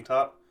white tank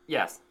top.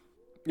 Yes.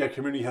 Yeah,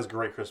 Community has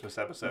great Christmas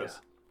episodes.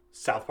 Yeah.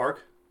 South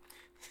Park.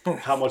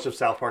 How much of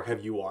South Park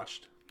have you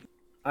watched?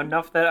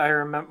 Enough that I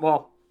remember.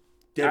 Well,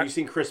 have you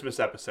seen Christmas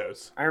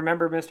episodes? I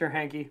remember Mr.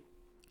 Hanky.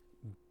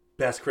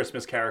 Best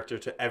Christmas character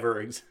to ever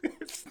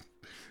exist.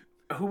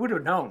 Who would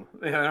have known?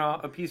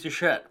 A piece of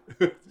shit.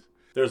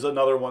 There's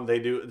another one they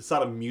do. It's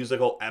not a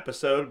musical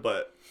episode,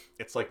 but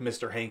it's like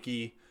Mr.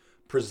 Hanky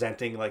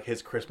presenting like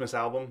his Christmas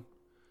album.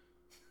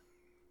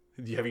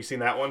 Have you seen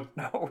that one?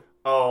 No.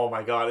 Oh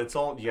my god,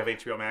 do you have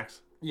HBO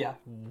Max? Yeah.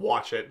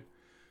 Watch it.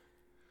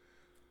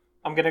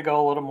 I'm going to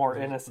go a little more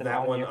innocent.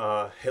 That one,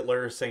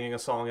 Hitler singing a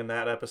song in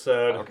that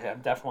episode. Okay,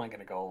 I'm definitely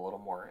going to go a little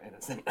more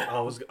innocent.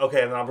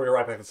 Okay, then I'll bring it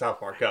right back to South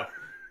Park. Go.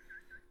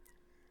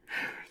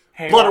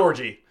 Hey, Blood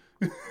Orgy.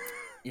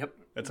 Yep.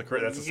 That's a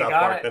South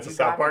Park. That's a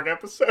South Park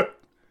episode.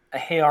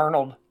 Hey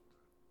Arnold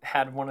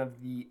had one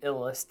of the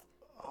illest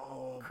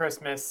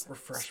Christmas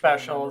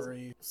specials.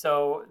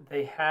 So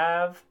they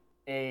have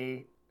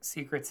a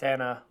Secret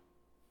Santa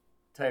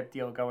type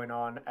deal going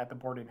on at the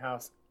boarding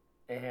house,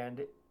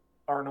 and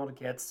Arnold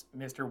gets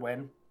Mr.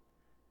 Wynn.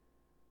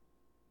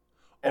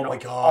 And oh my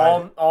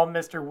god! All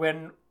Mr.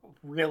 Wynn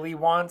really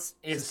wants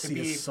is to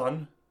be his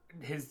son,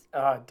 his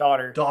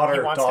daughter. He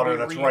wants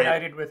to be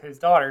reunited with his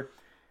daughter.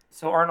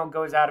 So Arnold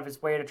goes out of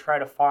his way to try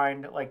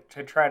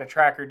to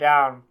track her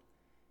down,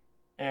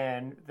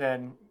 and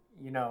then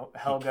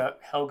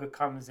Helga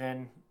comes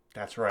in.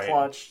 That's right.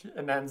 Clutched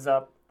and ends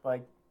up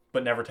like.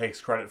 But never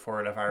takes credit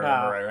for it, if I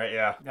remember right.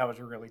 Yeah. That was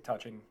a really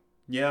touching.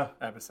 Yeah.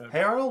 Episode.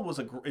 Hey Arnold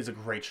is a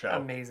great show.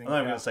 Amazing. I'm not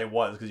even gonna say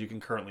was because you can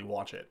currently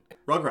watch it.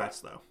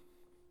 Rugrats though.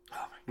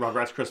 Oh my God.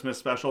 Rugrats Christmas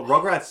special.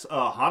 Rugrats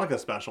Hanukkah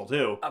special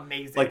too.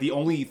 Amazing. Like the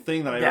only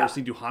thing that I've ever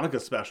seen do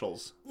Hanukkah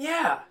specials.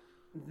 Yeah.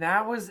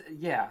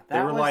 They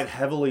relied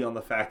heavily on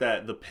the fact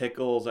that the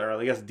Pickles, or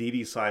I guess Dee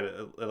Dee's side,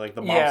 like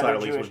the mom side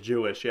at least, was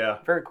Jewish. Yeah.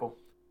 Very cool.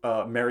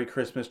 Merry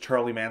Christmas,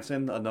 Charlie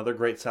Manson, another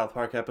great South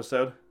Park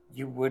episode.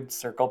 You would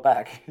circle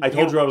back. I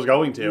told you I was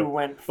going to. You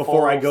went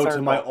before I go full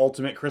to my circle.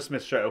 ultimate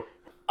Christmas show.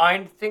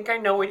 I think I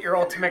know what your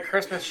ultimate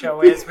Christmas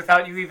show is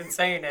without you even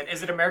saying it.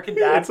 Is it American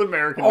Dad? It's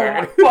American Oh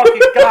Dad. my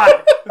fucking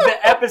god! The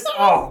episode.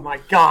 Oh my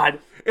god!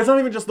 It's not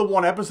even just the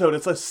one episode.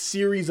 It's a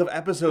series of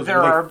episodes There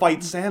where are- they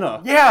fight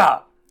Santa. Yeah,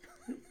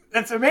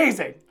 that's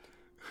amazing.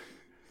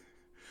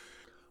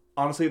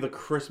 Honestly, the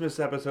Christmas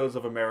episodes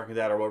of American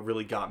Dad are what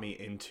really got me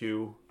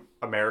into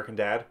American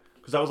Dad.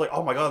 Because I was like,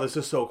 oh my god, this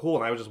is so cool.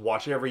 And I would just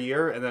watch it every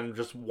year. And then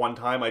just one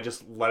time, I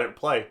just let it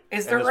play.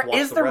 Is and just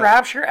watch the rest.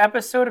 Rapture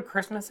episode a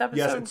Christmas episode?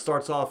 Yes, it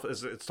starts off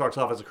as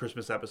a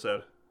Christmas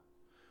episode.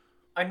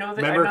 I know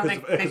that. Remember, I know they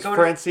because go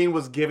Francine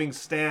was giving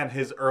Stan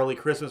his early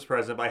Christmas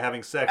present by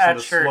having sex At in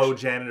the church. slow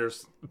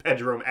janitor's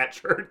bedroom at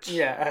church.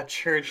 Yeah, at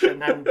church,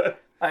 and then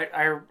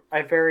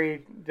I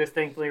very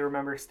distinctly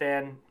remember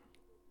Stan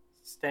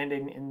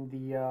standing in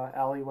the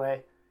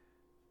alleyway,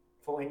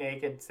 fully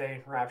naked,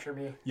 saying, "Rapture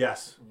me."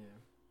 Yes.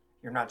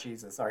 You're not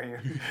Jesus, are you?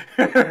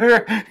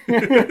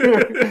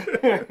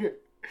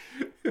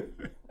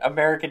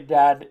 American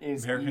Dad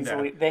is American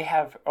easily. Dad. They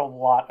have a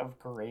lot of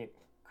great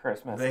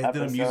Christmas They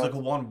episodes. did a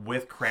musical one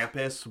with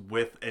Krampus,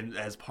 and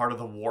as part of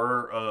the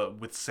war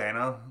with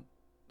Santa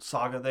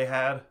saga they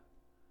had.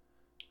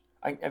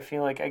 I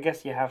feel like I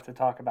guess you have to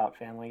talk about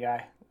Family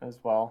Guy as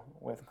well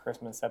with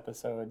Christmas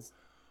episodes.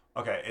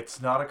 Okay,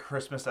 it's not a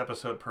Christmas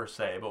episode per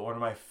se, but one of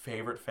my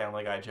favorite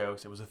Family Guy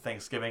jokes. It was a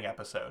Thanksgiving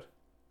episode.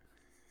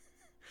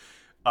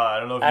 I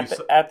don't know if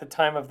At the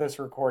time of this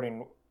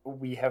recording,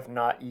 we have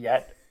not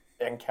yet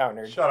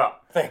encountered Shut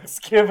up.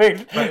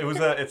 Thanksgiving. But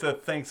it's a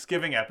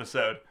Thanksgiving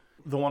episode.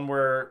 The one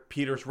where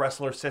Peter's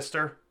wrestler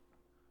sister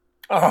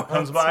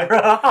comes by.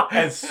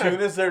 As soon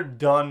as they're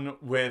done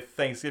with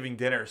Thanksgiving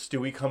dinner,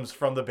 Stewie comes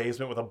from the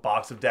basement with a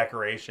box of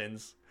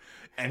decorations.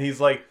 And he's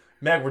like,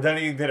 Meg, we're done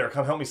eating dinner.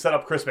 Come help me set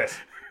up Christmas.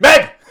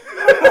 Meg!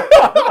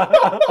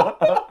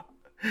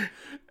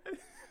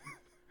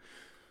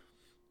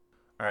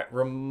 All right,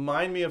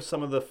 remind me of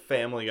some of the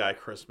Family Guy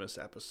Christmas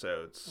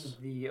episodes.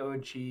 The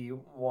OG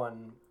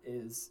one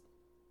is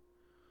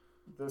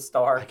the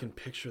star. I can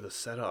picture the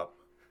setup.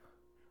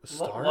 The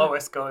star?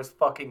 Lois goes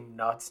fucking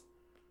nuts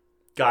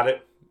Got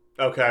it.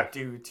 Okay.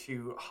 due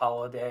to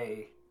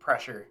holiday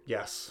pressure.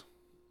 Yes.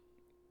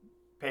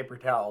 Paper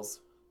towels.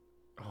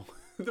 Oh,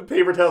 the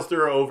paper towels threw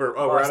her over.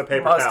 Oh, we're out of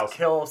paper must towels.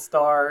 kill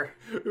star.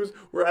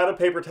 We're out of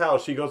paper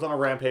towels. She goes on a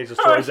rampage, Oh,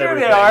 destroys here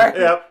everything. they are.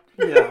 Yep.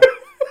 Yeah.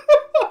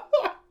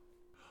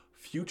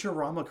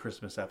 Futurama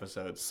Christmas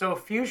episodes So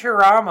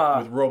Futurama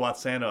with Robot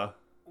Santa.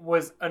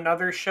 was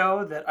another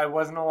show that I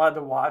wasn't allowed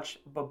to watch,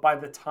 but by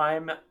the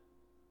time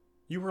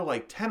You were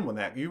like 10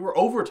 when you were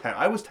over 10.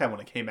 I was 10 when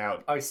it came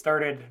out. I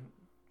started,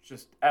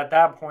 just at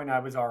that point I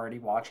was already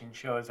watching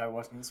shows I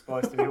wasn't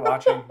supposed to be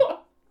watching.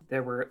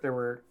 There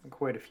were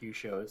quite a few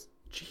shows.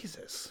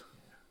 Jesus.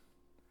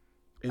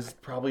 Is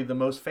probably the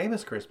most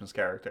famous Christmas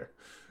character.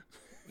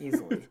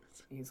 Easily.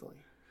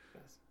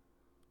 Yes.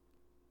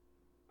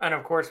 And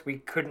of course we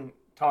couldn't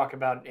talk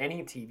about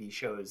any TV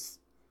shows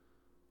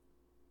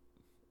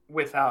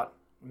without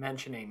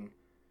mentioning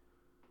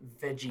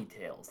Veggie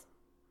Tales,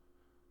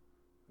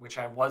 which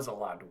I was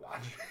allowed to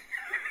watch.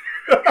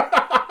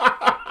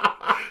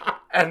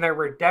 And there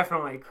were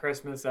definitely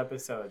Christmas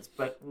episodes,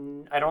 but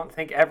I don't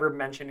think ever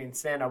mentioning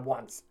Santa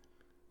once.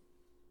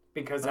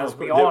 Because as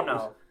we all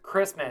know,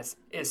 Christmas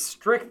is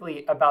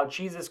strictly about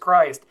Jesus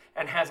Christ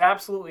and has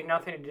absolutely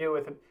nothing to do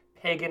with a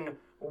pagan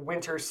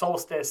winter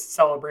solstice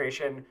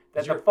celebration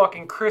that the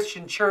fucking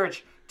Christian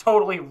church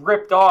totally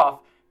ripped off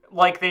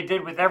like they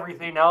did with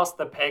everything else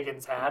the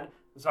pagans had.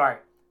 Sorry.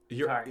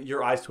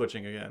 Your eyes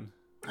twitching again.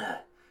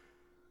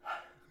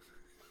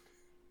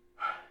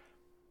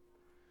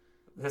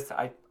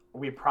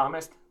 We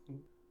promised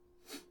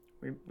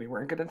we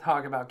weren't going to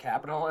talk about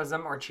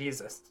capitalism or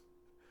Jesus.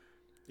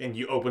 And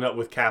you open up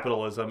with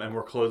capitalism and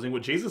we're closing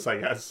with Jesus, I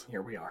guess.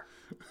 Here we are.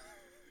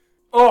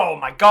 Oh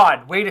my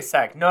god, wait a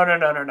sec.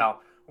 No.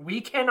 We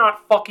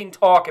cannot fucking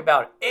talk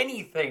about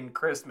anything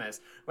Christmas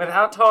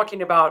without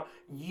talking about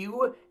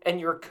you and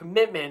your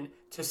commitment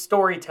to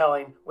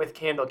storytelling with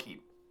Candlekeep.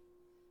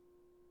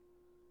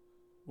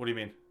 What do you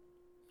mean?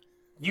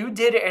 You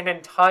did an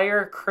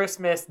entire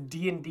Christmas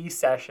D&D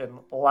session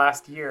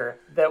last year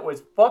that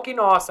was fucking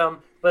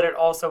awesome, but it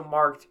also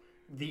marked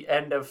the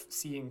end of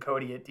seeing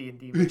Cody at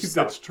D&D, which That's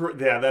sucked. true.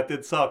 Yeah, that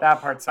did suck. That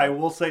part sucked. I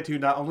will say, too,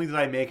 not only did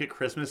I make it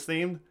Christmas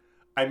themed,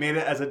 I made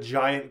it as a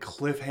giant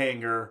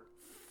cliffhanger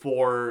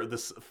for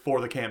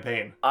the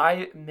campaign.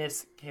 I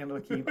miss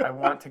Candlekeep. I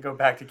want to go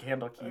back to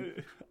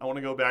Candlekeep. I want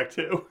to go back,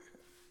 too.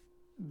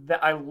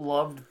 I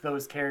loved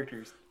those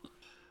characters.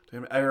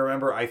 I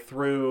remember I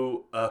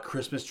threw a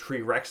Christmas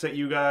tree Rex at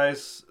you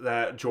guys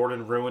that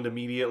Jordan ruined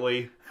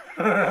immediately.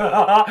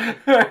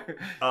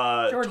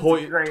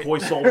 Toy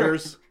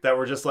soldiers that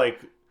were just like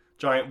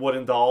giant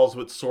wooden dolls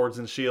with swords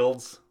and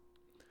shields.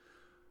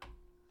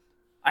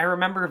 I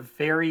remember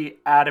very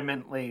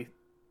adamantly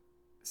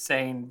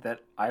saying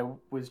that I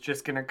was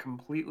just going to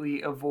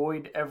completely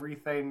avoid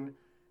everything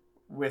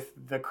with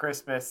the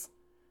Christmas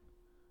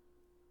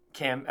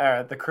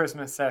the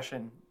Christmas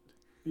session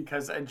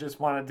because I just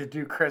wanted to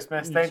do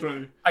Christmas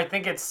thing. I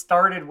think it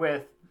started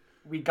with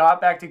we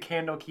got back to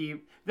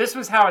Candlekeep. This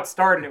was how it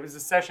started. It was a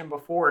session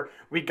before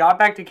we got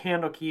back to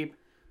Candlekeep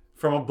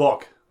from a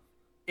book.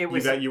 It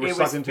was you were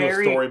sucked into a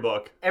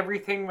storybook.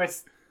 Everything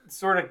was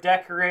sort of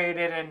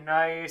decorated and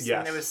nice,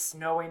 and it was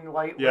snowing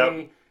lightly.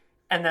 Yep.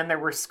 And then there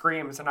were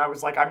screams, and I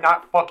was like, I'm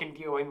not fucking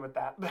dealing with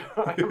that.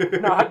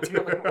 I'm not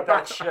dealing with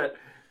that shit.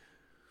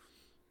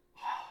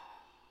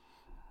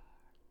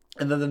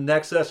 And then the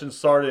next session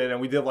started,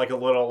 and we did like a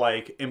little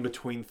like in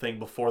between thing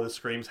before the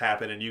screams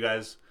happened, and you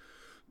guys,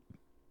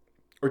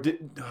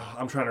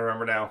 I'm trying to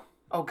remember now.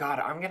 Oh God,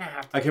 I'm gonna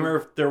have to. I can't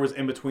remember if there was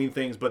in between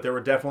things, but there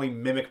were definitely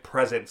mimic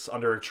presents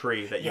under a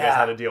tree that you guys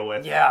had to deal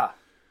with. Yeah.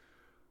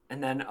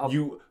 And then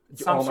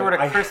some sort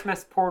of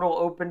Christmas portal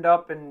opened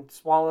up and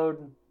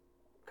swallowed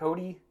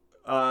Cody.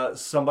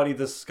 Somebody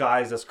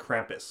disguised as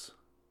Krampus.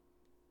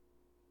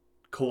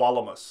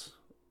 Koalamus.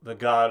 The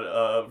god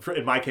of,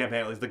 in my campaign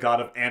at least, the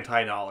god of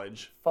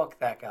anti-knowledge. Fuck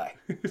that guy.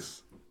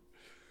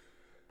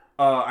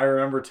 I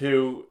remember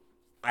too,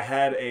 I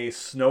had a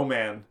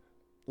snowman,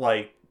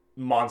 like,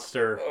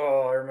 monster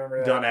I remember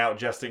that. done out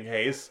just in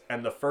case.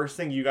 And the first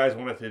thing you guys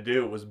wanted to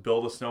do was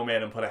build a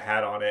snowman and put a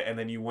hat on it. And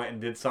then you went and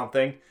did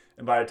something.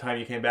 And by the time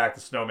you came back,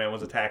 the snowman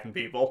was attacking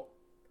people.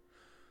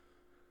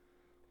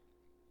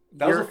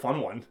 That was a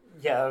fun one.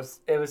 Yeah,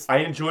 it was. I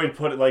enjoyed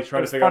trying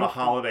to figure out a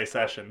holiday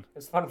session. It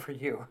was fun for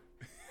you.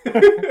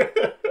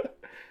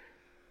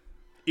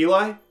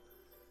 Eli?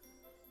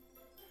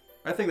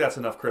 I think that's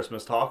enough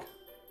Christmas talk.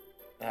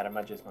 Adam,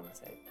 I just want to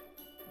say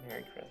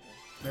Merry Christmas.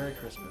 Merry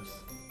Christmas.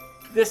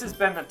 This has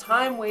been the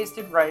Time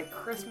Wasted Right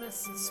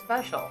Christmas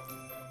special.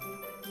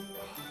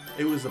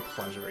 It was a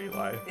pleasure,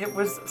 Eli. It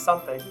was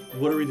something.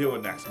 What are we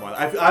doing next month?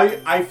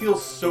 I feel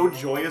so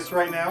joyous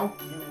right now.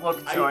 You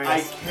look joyous.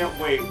 I can't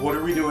wait. What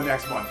are we doing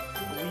next month?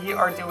 We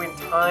are doing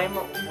Time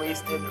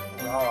Wasted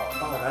Raw.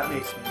 Oh, that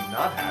makes me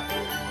not happy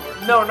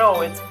anymore.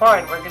 No, it's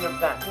fine. We're going to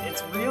vent.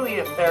 It's really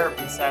a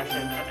therapy session,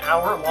 an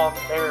hour-long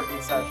therapy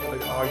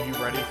session. Are you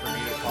ready for me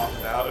to talk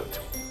about it?